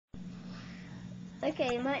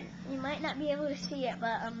Okay, you might not be able to see it,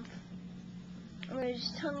 but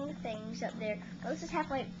there's tongue things up there. This is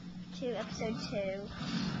halfway to episode 2.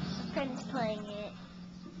 My friend's playing it,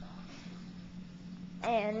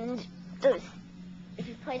 and those. If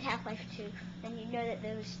you played Half-Life 2, then you know that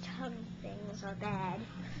those tongue things are bad,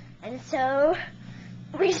 and so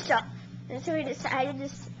we stopped. And so we decided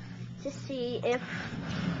to see if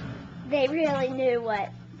they really knew what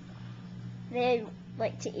they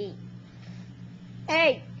like to eat.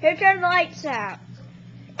 Hey, who turned the lights out?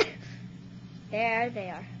 There they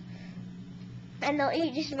are. And they'll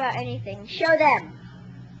eat just about anything. Show them.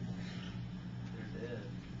 They're dead.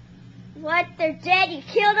 What? They're dead? You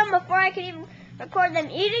killed them before I could even record them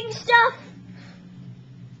eating stuff?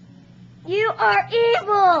 You are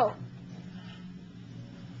evil!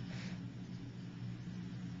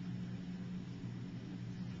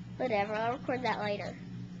 Whatever, I'll record that later.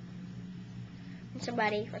 When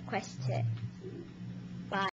somebody requests it.